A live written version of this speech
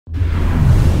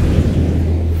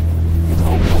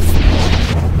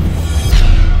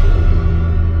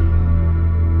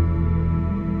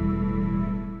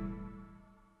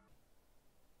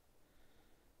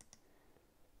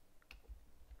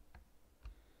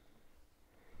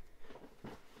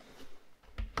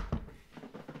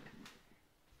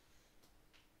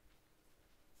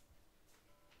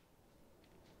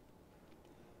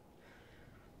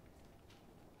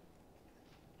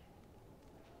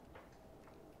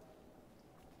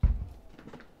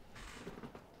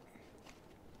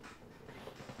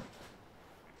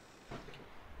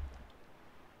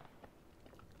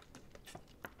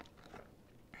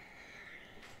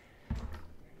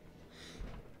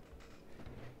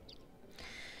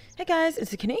Hey guys,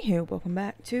 it's Akinea here. Welcome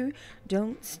back to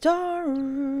Don't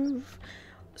Starve.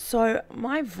 So,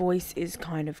 my voice is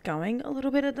kind of going a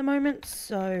little bit at the moment,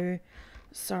 so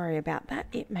sorry about that.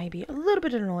 It may be a little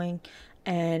bit annoying,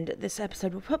 and this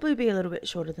episode will probably be a little bit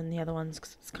shorter than the other ones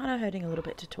because it's kind of hurting a little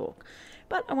bit to talk.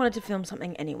 But I wanted to film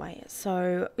something anyway.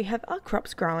 So, we have our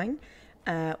crops growing.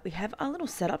 We have our little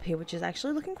setup here, which is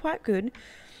actually looking quite good.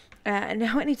 And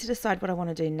now I need to decide what I want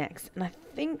to do next. And I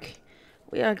think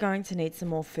we are going to need some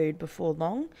more food before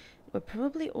long. We're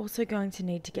probably also going to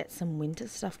need to get some winter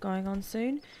stuff going on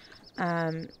soon.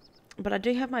 But I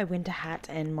do have my winter hat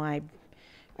and my...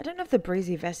 I don't know if the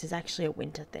breezy vest is actually a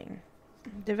winter thing.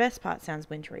 The vest part sounds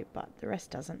wintry, but the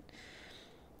rest doesn't.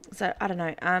 So, I don't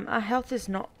know. Our health is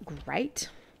not great.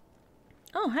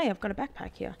 Oh, hey, I've got a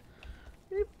backpack here.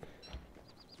 Oop.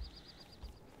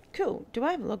 Cool. Do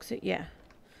I have a log suit? Yeah.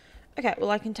 Okay,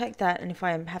 well I can take that, and if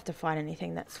I have to fight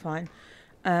anything, that's fine.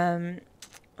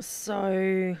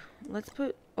 So let's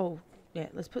put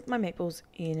let's put my meatballs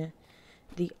in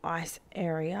the ice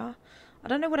area. I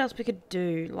don't know what else we could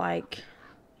do. Like,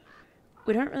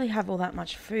 we don't really have all that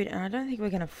much food, and I don't think we're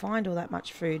going to find all that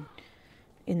much food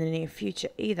in the near future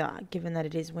either, given that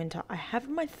it is winter. I have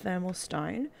my thermal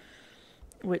stone,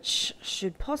 which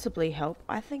should possibly help.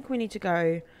 I think we need to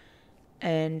go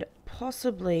and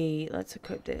possibly, let's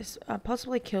equip this,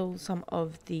 possibly kill some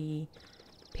of the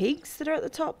pigs that are at the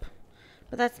top.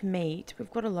 But that's meat. We've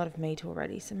got a lot of meat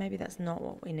already, so maybe that's not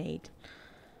what we need.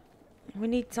 We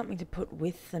need something to put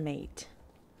with the meat.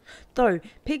 Though,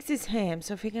 pigs is ham,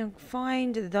 so if we can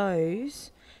find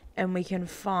those, and we can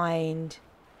find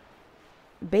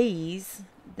bees,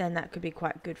 then that could be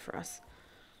quite good for us.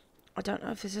 I don't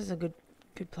know if this is a good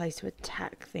place to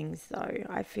attack things, though.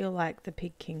 I feel like the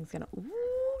pig king's gonna...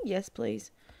 Ooh, yes,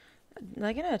 please. Are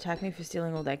they gonna attack me for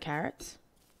stealing all their carrots?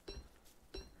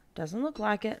 Doesn't look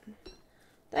like it.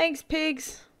 Thanks,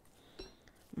 pigs.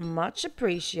 Much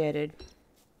appreciated.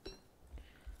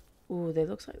 Ooh, there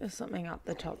looks like there's something up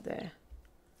the top there.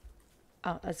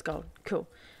 Oh, that's gold. Cool.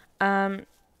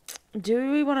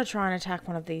 Do we want to try and attack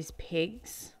one of these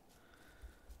pigs?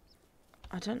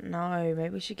 I don't know. Maybe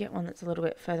we should get one that's a little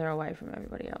bit further away from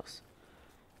everybody else.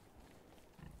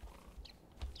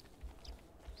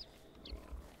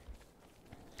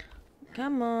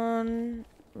 Come on.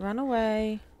 Run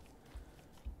away.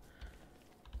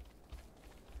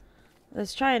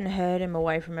 Let's try and herd him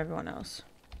away from everyone else.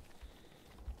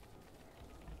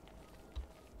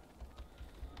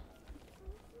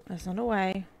 That's not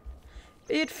away.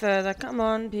 Bit further. Come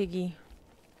on, piggy.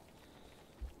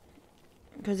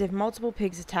 Because if multiple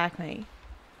pigs attack me,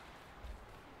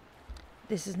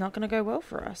 this is not going to go well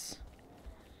for us.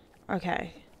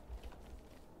 Okay.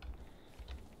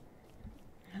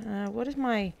 What is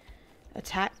my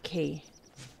attack key?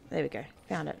 There we go.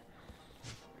 Found it.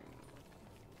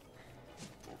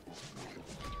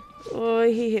 Oh,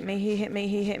 he hit me. He hit me.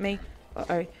 He hit me.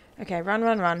 Uh-oh. Okay, run,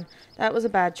 run, run. That was a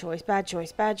bad choice. Bad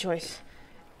choice. Bad choice.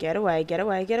 Get away. Get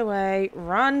away. Get away.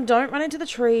 Run. Don't run into the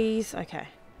trees. Okay.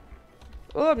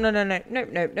 Oh, no, no, no. Nope,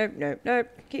 nope, nope, nope, nope.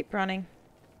 Keep running.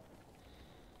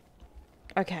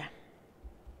 Okay.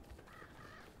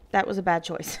 That was a bad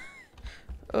choice.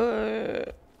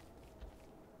 Okay,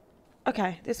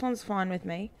 this one's fine with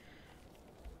me.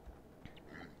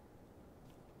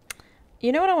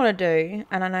 You know what I want to do?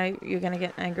 And I know you're going to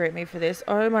get angry at me for this.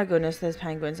 Oh my goodness, there's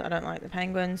penguins. I don't like the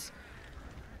penguins.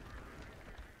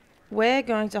 We're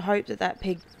going to hope that that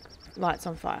pig lights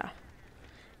on fire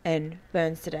and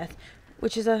burns to death,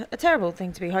 which is a terrible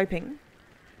thing to be hoping.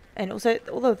 And also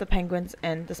all of the penguins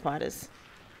and the spiders.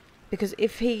 Because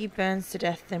if he burns to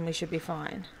death, then we should be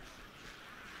fine.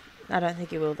 I don't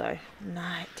think he will, though.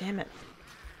 No, damn it.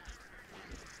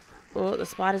 Oh, the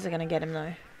spiders are going to get him,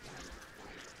 though.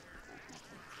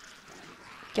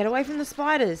 Get away from the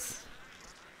spiders.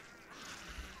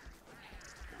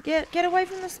 Get away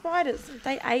from the spiders.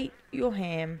 They ate your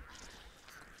ham.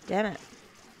 Damn it.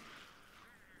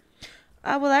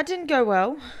 Well, that didn't go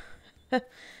well.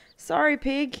 Sorry,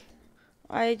 pig.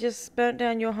 I just burnt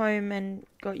down your home and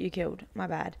got you killed. My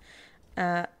bad.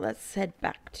 Let's head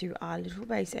back to our little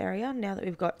base area now that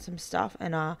we've got some stuff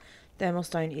and our thermal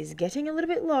stone is getting a little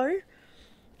bit low.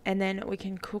 And then we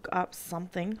can cook up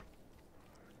something.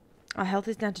 Our health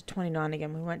is down to 29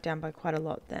 again. We went down by quite a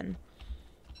lot then.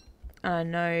 I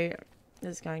know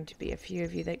there's going to be a few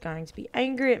of you that are going to be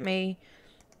angry at me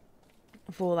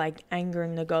for, like,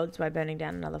 angering the gods by burning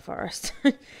down another forest.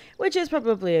 Which is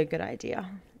probably a good idea.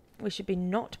 We should be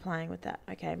not playing with that.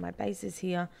 Okay, my base is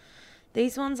here.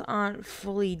 These ones aren't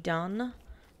fully done,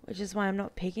 which is why I'm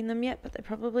not picking them yet, but they're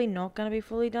probably not going to be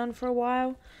fully done for a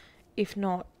while. If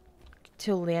not,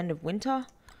 till the end of winter.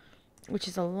 which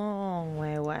is a long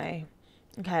way away.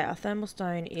 Okay, our thermal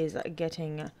stone is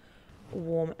getting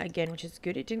warm again, which is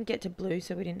good. It didn't get to blue,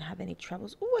 so we didn't have any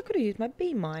troubles. Oh, I could have used my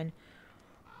bee mine.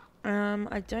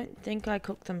 I don't think I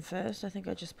cooked them first. I think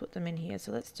I just put them in here.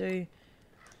 So let's do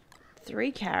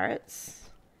 3 carrots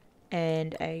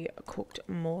and a cooked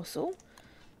morsel.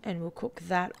 And we'll cook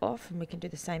that off, and we can do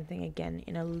the same thing again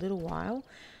in a little while.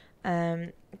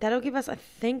 That'll give us, I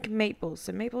think, meatballs.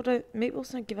 So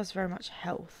meatballs don't give us very much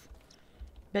health,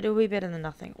 but it'll be better than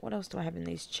nothing. What else do I have in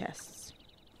these chests?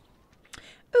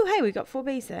 Oh, hey, we got 4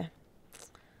 bees there.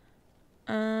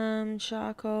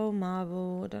 Charcoal,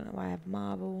 marble. I don't know why I have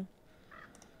marble.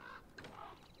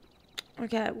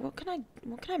 Okay, what can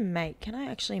I make? Can I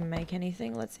actually make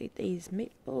anything? Let's eat these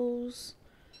meatballs.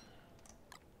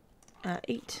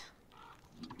 Eat.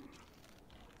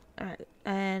 Alright,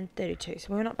 and 32.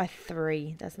 So we're not by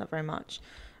 3. That's not very much.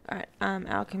 Alright,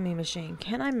 alchemy machine.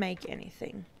 Can I make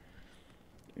anything?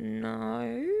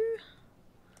 No.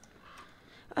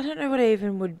 I don't know what I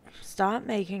even would start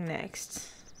making next.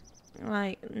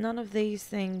 Like, none of these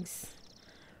things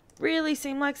really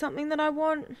seem like something that I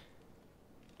want.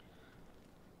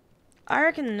 I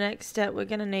reckon the next step we're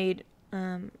gonna need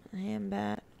a ham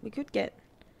bat. We could get,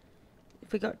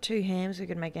 if we got 2 hams, we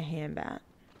could make a ham bat.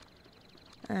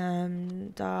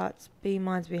 Darts, bee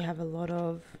mines we have a lot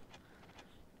of.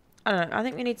 I don't know, I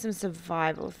think we need some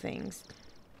survival things.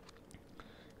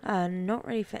 Not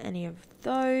ready for any of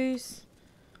those.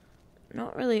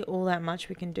 Not really all that much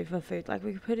we can do for food. Like,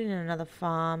 we could put it in another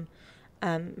farm.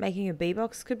 Making a bee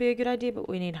box could be a good idea, but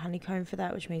we need honeycomb for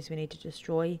that, which means we need to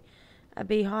destroy a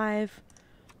beehive,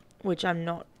 which I'm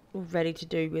not ready to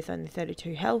do with only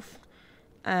 32 health.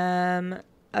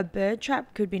 A bird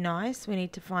trap could be nice. We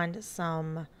need to find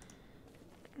some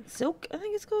silk, I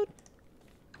think it's called.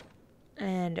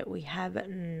 And we have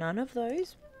none of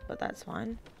those, but that's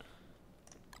fine.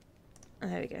 Oh,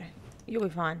 there we go. You'll be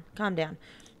fine. Calm down.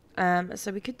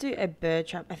 So we could do a bird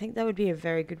trap. I think that would be a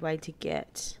very good way to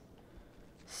get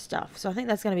stuff. So I think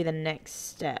that's going to be the next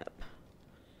step.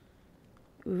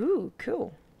 Ooh,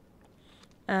 cool.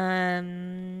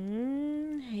 Healing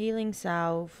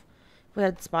salve. If we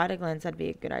had spider glands, that'd be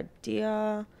a good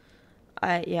idea.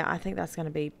 Yeah, I think that's going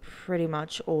to be pretty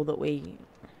much all that we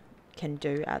can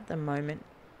do at the moment.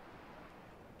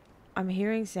 I'm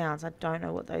hearing sounds. I don't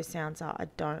know what those sounds are. I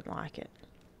don't like it.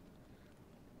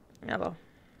 Oh well.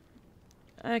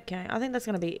 Okay, I think that's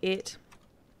going to be it.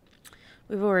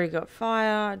 We've already got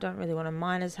fire. I don't really want a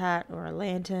miner's hat or a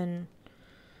lantern.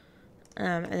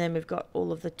 And then we've got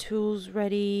all of the tools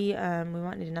ready. We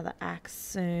might need another axe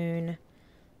soon.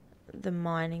 The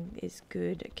mining is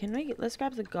good. Let's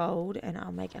grab the gold and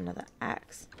I'll make another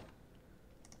axe.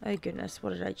 Oh goodness,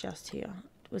 what did I just hear?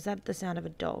 Was that the sound of a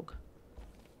dog?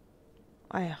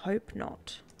 I hope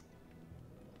not.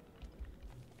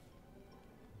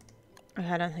 Okay,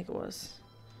 I don't think it was.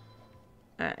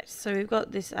 Alright, so we've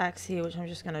got this axe here, which I'm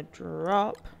just going to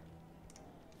drop.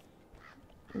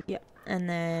 Yep, and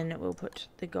then we'll put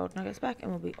the gold nuggets back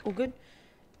and we'll be all good.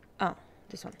 Oh,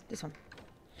 this one.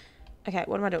 Okay,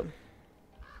 what am I doing?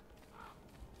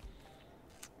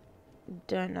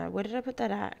 Don't know. Where did I put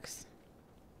that axe?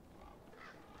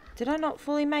 Did I not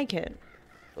fully make it?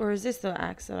 Or is this the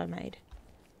axe that I made?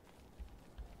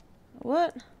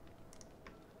 What?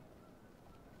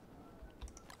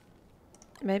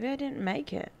 Maybe I didn't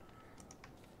make it.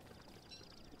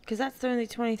 Because that's only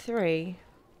 23.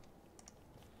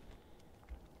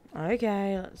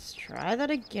 Okay, let's try that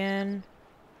again.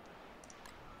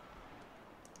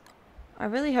 I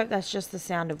really hope that's just the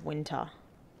sound of winter.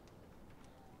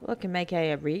 Well, I can make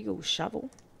a regal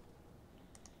shovel.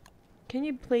 Can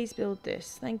you please build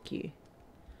this? Thank you.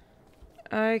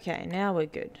 Okay, now we're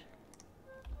good.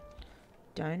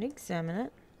 Don't examine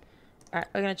it. Alright,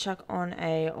 we're going to chuck on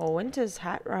a winter's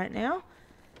hat right now.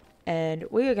 And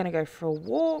we are going to go for a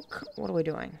walk. What are we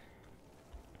doing?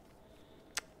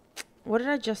 What did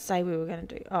I just say we were going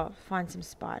to do? Oh, find some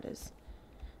spiders.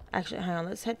 Actually, hang on.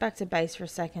 Let's head back to base for a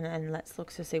second and let's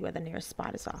look to see where the nearest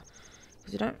spiders are.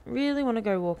 Because we don't really want to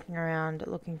go walking around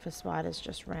looking for spiders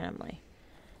just randomly.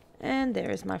 And there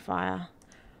is my fire.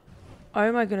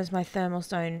 Oh my goodness, my thermal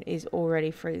stone is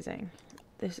already freezing.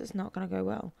 This is not going to go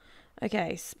well.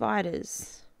 Okay,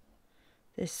 spiders.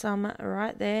 There's some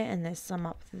right there and there's some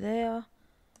up there.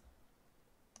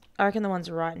 I reckon the ones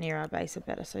right near our base are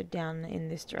better, so down in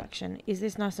this direction. Is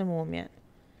this nice and warm yet?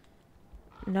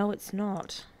 No, it's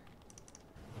not.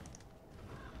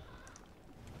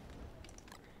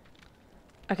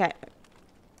 Okay.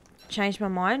 Changed my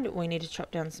mind. We need to chop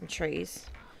down some trees.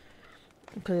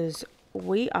 Because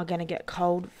we are going to get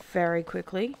cold very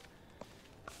quickly.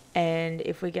 And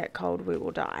if we get cold, we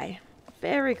will die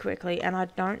very quickly. And I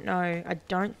don't know, I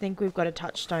don't think we've got a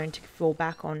touchstone to fall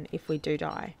back on if we do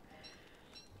die.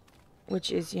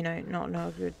 Which is, you know, not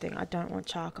a good thing. I don't want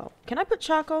charcoal. Can I put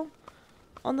charcoal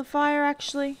on the fire,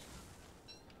 actually?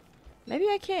 Maybe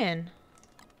I can.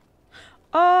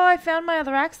 Oh, I found my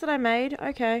other axe that I made.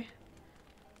 Okay.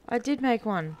 I did make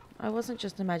one. I wasn't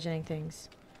just imagining things.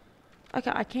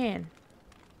 Okay, I can.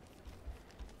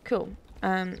 Cool.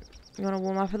 You want to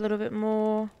warm up a little bit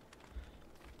more?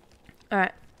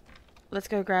 Alright. Let's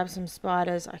go grab some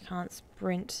spiders. I can't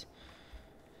sprint.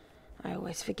 I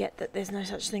always forget that there's no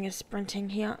such thing as sprinting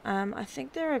here. I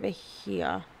think they're over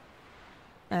here.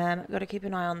 Got to keep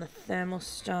an eye on the thermal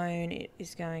stone. It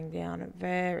is going down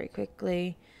very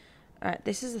quickly. Alright,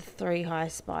 this is a 3 high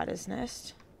spider's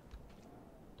nest.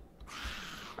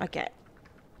 Okay.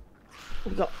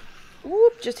 We got...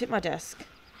 Whoop, just hit my desk.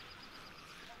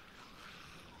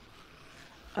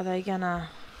 Are they gonna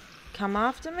come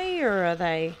after me, or are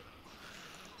they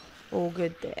all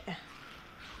good there?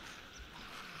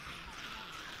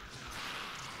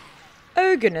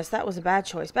 Oh goodness, that was a bad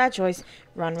choice. Bad choice.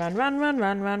 Run, run, run, run,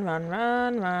 run, run, run,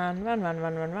 run, run, run, run,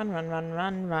 run, run, run, run, run,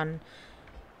 run, run.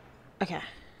 Okay.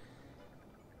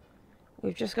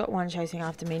 We've just got one chasing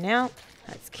after me now.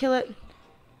 Let's kill it.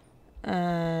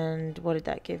 And what did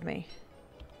that give me?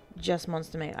 Just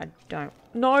monster meat. I don't...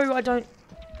 No, I don't...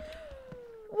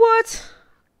 What?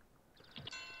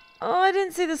 Oh, I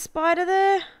didn't see the spider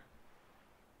there.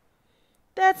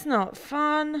 That's not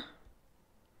fun.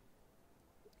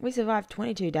 We survived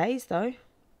 22 days, though.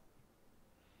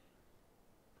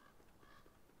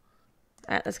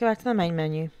 Alright, let's go back to the main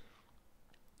menu.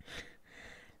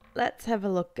 Let's have a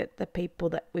look at the people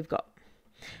that we've got.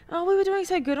 Oh, we were doing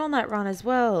so good on that run as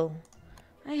well.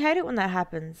 I hate it when that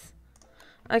happens.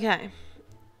 Okay.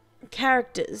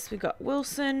 Characters. We've got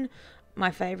Wilson,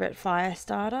 my favourite fire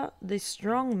starter. The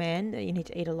strong man that you need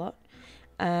to eat a lot.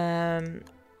 The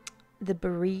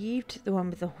bereaved, the one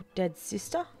with the dead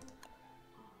sister.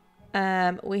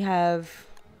 We have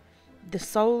the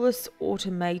soulless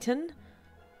automaton.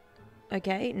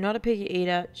 Okay, not a piggy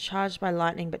eater, charged by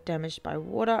lightning but damaged by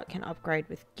water, can upgrade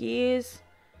with gears.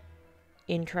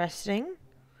 Interesting.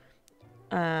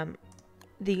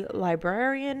 The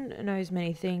librarian knows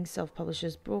many things,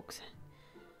 self-publishes books.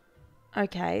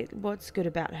 Okay, what's good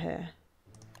about her?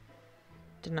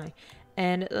 Don't know.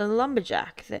 And the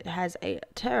lumberjack that has a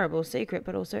terrible secret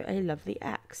but also a lovely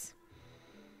axe.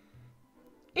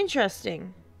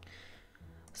 Interesting.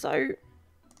 So,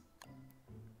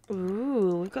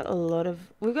 ooh, we've got a lot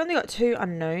of... We've only got 2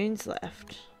 unknowns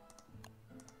left.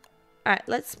 Alright,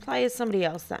 let's play as somebody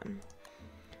else then.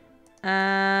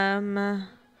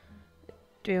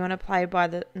 Do we want to play by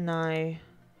the... No.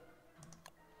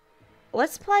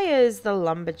 Let's play as the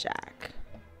lumberjack.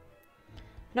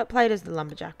 Not played as the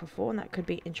lumberjack before, and that could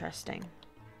be interesting.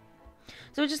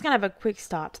 So we're just going to have a quick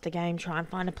start to the game, try and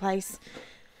find a place.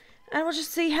 And we'll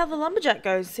just see how the lumberjack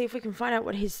goes. See if we can find out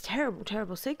what his terrible,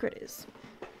 terrible secret is.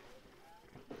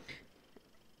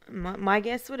 My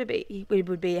guess would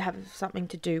be have something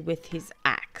to do with his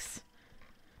axe.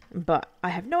 But I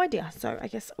have no idea. So I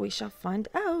guess we shall find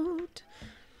out.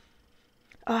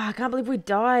 Oh, I can't believe we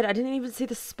died. I didn't even see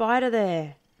the spider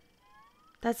there.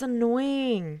 That's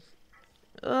annoying.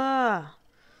 Ugh.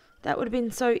 That would have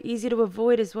been so easy to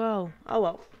avoid as well. Oh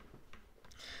well.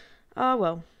 Oh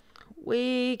well.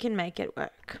 We can make it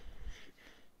work.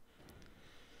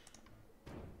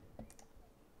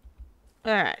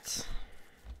 Alright.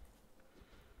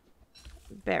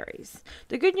 Berries.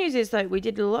 The good news is, though, we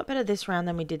did a lot better this round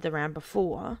than we did the round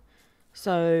before.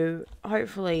 So,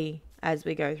 hopefully, as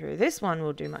we go through this one,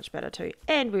 we'll do much better too.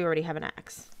 And we already have an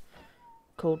axe.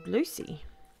 Called Lucy.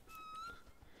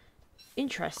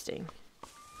 Interesting.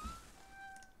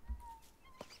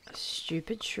 A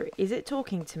stupid tree. Is it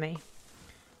talking to me?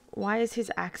 Why is his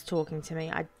axe talking to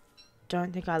me? I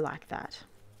don't think I like that.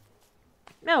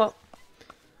 No, well.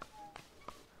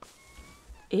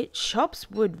 It chops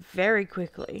wood very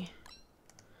quickly.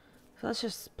 So let's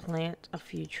just plant a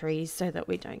few trees so that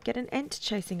we don't get an ant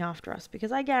chasing after us.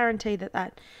 Because I guarantee that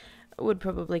that would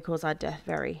probably cause our death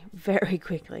very, very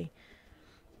quickly.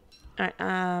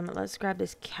 Alright, let's grab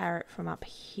this carrot from up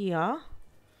here.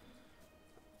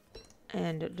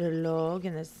 And the log,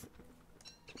 and there's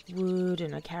wood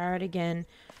and a carrot again.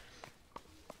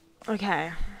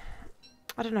 Okay.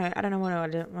 I don't know what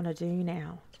I want to do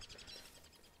now.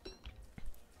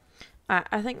 Alright,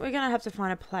 I think we're going to have to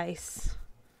find a place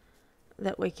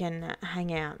that we can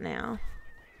hang out now.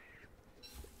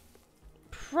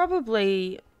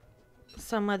 Probably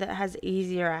somewhere that has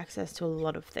easier access to a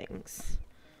lot of things.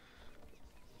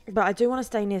 But I do want to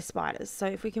stay near spiders. So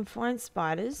if we can find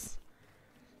spiders,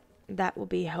 that will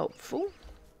be helpful.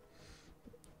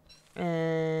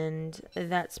 And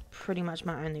that's pretty much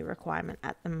my only requirement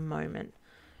at the moment.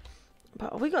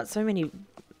 But we got so many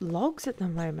logs at the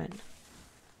moment.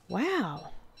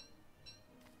 Wow.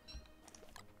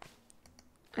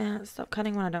 Stop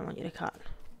cutting when I don't want you to cut.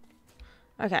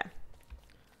 Okay.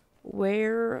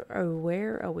 Where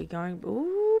are we going?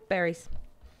 Ooh, berries.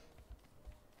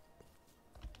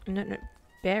 No,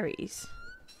 berries.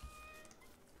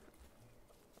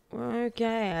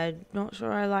 Okay, I'm not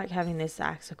sure I like having this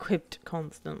axe equipped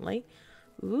constantly.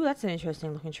 Ooh, that's an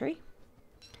interesting looking tree.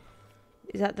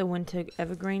 Is that the winter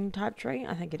evergreen type tree?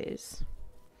 I think it is.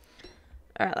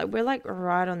 Alright, like we're like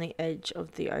right on the edge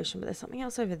of the ocean, but there's something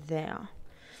else over there.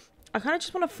 I kind of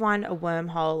just want to find a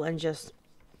wormhole and just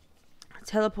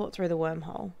teleport through the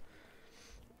wormhole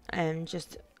and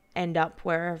just end up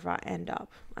wherever I end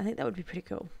up. I think that would be pretty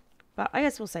cool. But I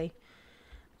guess we'll see.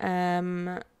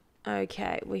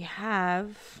 Okay, we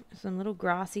have some little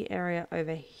grassy area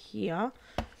over here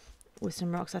with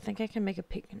some rocks. I think I can make a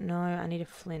pick. No, I need a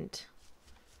flint.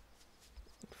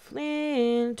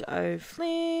 Flint, oh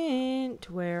Flint,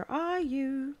 where are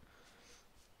you?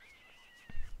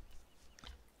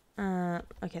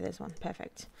 Okay, there's one.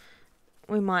 Perfect.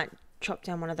 We might chop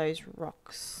down one of those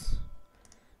rocks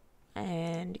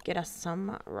and get us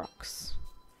some rocks.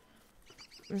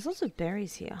 There's lots of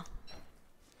berries here.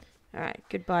 Alright,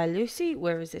 goodbye Lucy.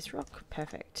 Where is this rock?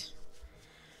 Perfect.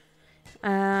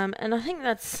 And I think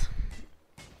that's...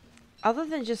 Other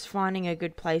than just finding a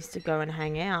good place to go and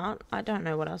hang out, I don't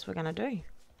know what else we're going to do.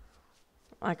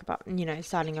 Like, about, you know,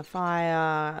 starting a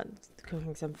fire,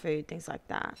 cooking some food, things like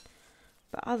that.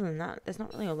 But other than that, there's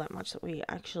not really all that much that we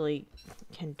actually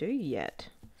can do yet.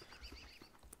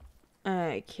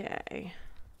 Okay.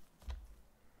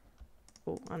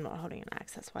 Oh, I'm not holding an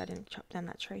axe. That's why I didn't chop down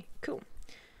that tree. Cool.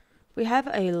 We have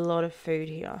a lot of food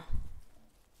here.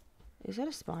 Is that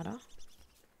a spider?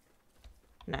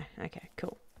 No. Okay,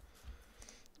 cool.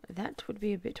 That would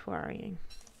be a bit worrying.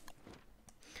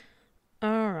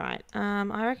 Alright.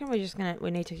 I reckon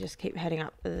we need to just keep heading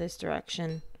up this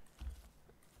direction.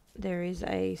 There is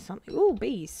something. Ooh,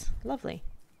 bees. Lovely.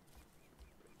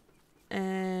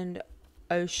 And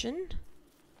ocean.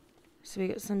 So we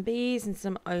got some bees and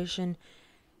some ocean.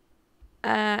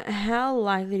 How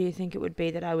likely do you think it would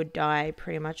be that I would die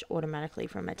pretty much automatically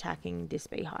from attacking this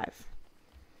beehive?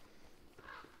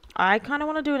 I kind of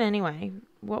want to do it anyway.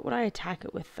 What would I attack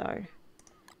it with, though?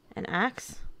 An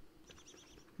axe?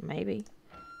 Maybe.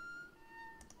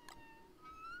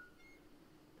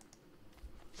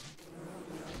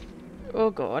 Oh,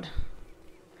 God.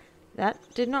 That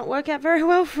did not work out very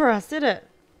well for us, did it?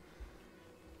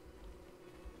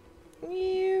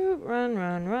 You run,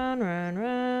 run, run, run,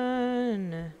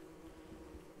 run.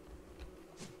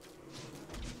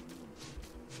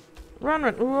 Run,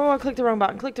 run. Oh, I clicked the wrong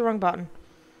button. Click the wrong button.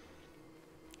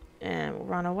 And we'll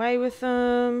run away with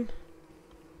them.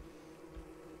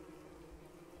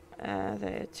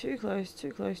 They're too close,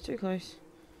 too close, too close.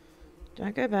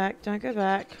 Don't go back, don't go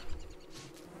back.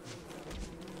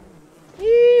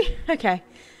 Eee, okay.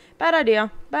 Bad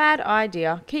idea. Bad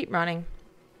idea. Keep running.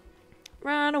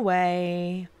 Run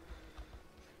away.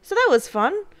 So that was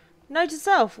fun. Note to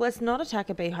self, let's not attack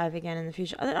a beehive again in the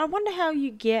future. I wonder how you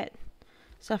get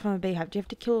stuff from a beehive. Do you have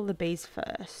to kill all the bees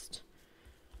first?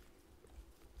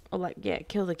 Or like, yeah,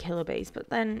 kill the killer bees. But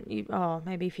then,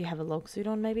 maybe if you have a log suit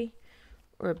on, maybe?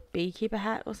 Or a beekeeper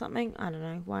hat or something? I don't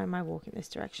know. Why am I walking this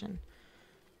direction?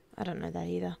 I don't know that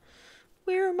either.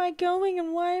 Where am I going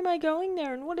and why am I going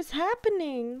there and what is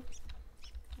happening?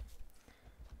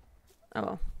 Oh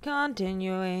well.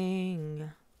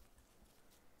 Continuing.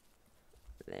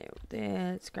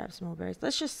 There. Let's grab some more berries.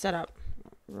 Let's just set up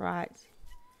right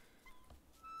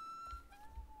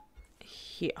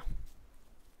here.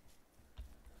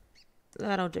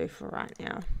 That'll do for right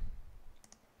now.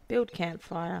 Build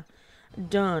campfire.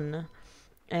 Done.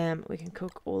 We can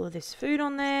cook all of this food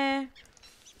on there.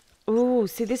 Ooh,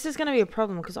 see, this is going to be a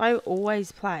problem because I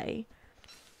always play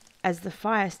as the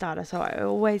fire starter, so I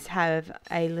always have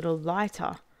a little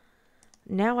lighter.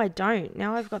 Now I don't.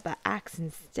 Now I've got the axe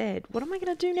instead. What am I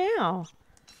going to do now?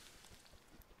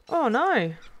 Oh,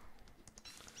 no.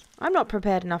 I'm not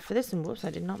prepared enough for this, and whoops,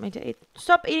 I did not mean to eat.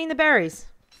 Stop eating the berries.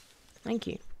 Thank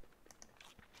you.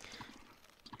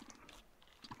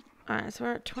 Alright, so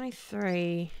we're at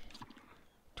 23,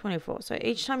 24. So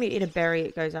each time you eat a berry,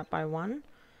 it goes up by 1.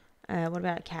 What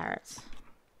about carrots?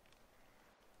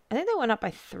 I think they went up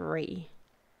by 3.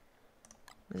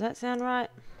 Does that sound right?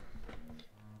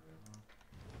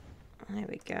 There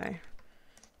we go.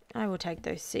 I will take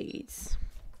those seeds.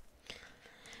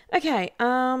 Okay,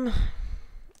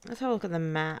 let's have a look at the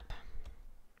map.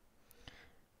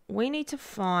 We need to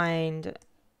find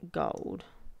gold.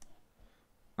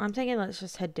 I'm thinking let's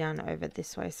just head down over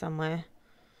this way somewhere.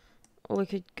 Or we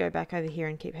could go back over here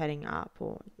and keep heading up.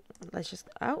 Or let's just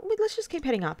keep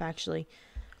heading up, actually.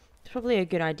 It's probably a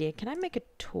good idea. Can I make a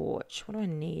torch? What do I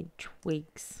need?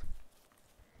 Twigs.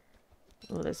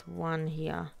 Oh, there's one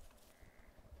here.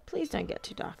 Please don't get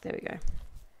too dark. There we go.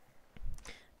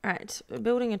 Alright, we're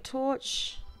building a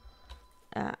torch.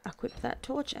 Equip that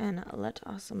torch and let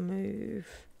us move.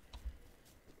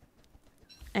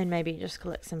 And maybe just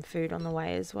collect some food on the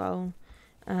way as well.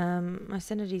 My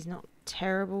sanity's not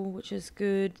terrible, which is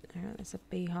good. There's a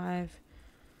beehive.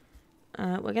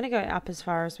 We're going to go up as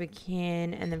far as we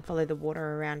can and then follow the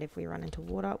water around. If we run into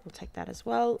water, we'll take that as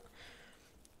well.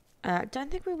 Don't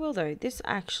think we will, though. This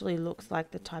actually looks like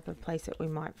the type of place that we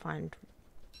might find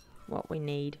what we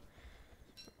need.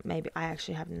 Maybe. I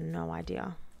actually have no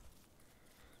idea.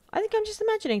 I think I'm just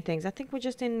imagining things. I think we're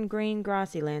just in green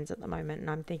grassy lands at the moment, and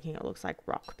I'm thinking it looks like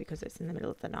rock because it's in the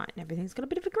middle of the night and everything's got a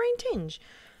bit of a green tinge.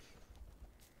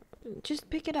 Just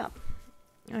pick it up.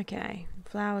 Okay.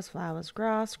 Flowers, flowers,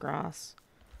 grass, grass.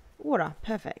 Water.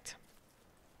 Perfect.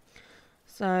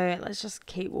 So let's just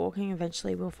keep walking.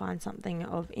 Eventually we'll find something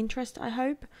of interest, I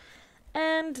hope.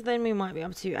 And then we might be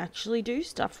able to actually do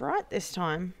stuff right this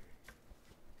time.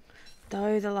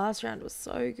 Though the last round was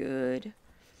so good.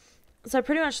 So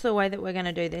pretty much the way that we're going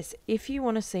to do this, if you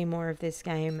want to see more of this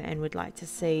game and would like to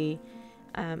see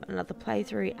another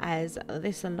playthrough as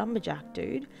this lumberjack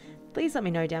dude, please let me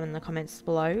know down in the comments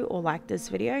below or like this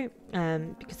video.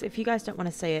 Because if you guys don't want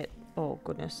to see it, oh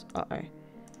goodness, uh-oh.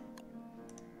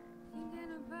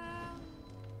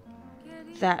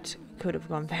 That could have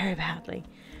gone very badly.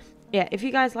 Yeah, if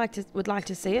you guys would like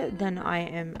to see it, then I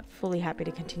am fully happy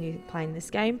to continue playing this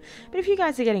game. But if you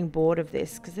guys are getting bored of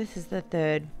this, because this is the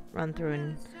third run through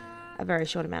in a very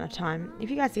short amount of time, if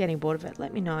you guys are getting bored of it,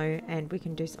 let me know and we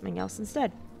can do something else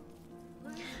instead.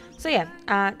 So yeah,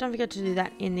 don't forget to do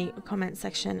that in the comment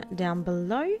section down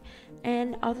below.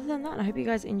 And other than that, I hope you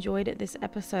guys enjoyed this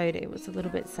episode. It was a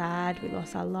little bit sad. We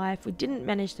lost our life. We didn't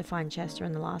manage to find Chester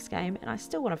in the last game, and I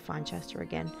still want to find Chester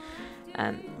again.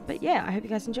 But yeah, I hope you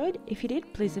guys enjoyed. If you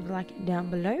did, please leave a like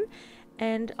down below.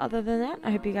 And other than that,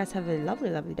 I hope you guys have a lovely,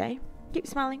 lovely day. Keep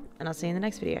smiling, and I'll see you in the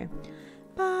next video.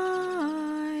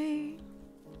 Bye.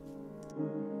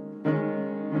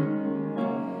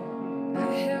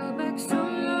 I held back so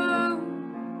long,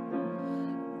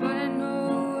 but I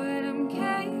know what I'm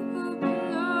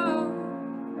capable of.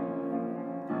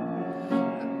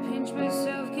 I pinch myself.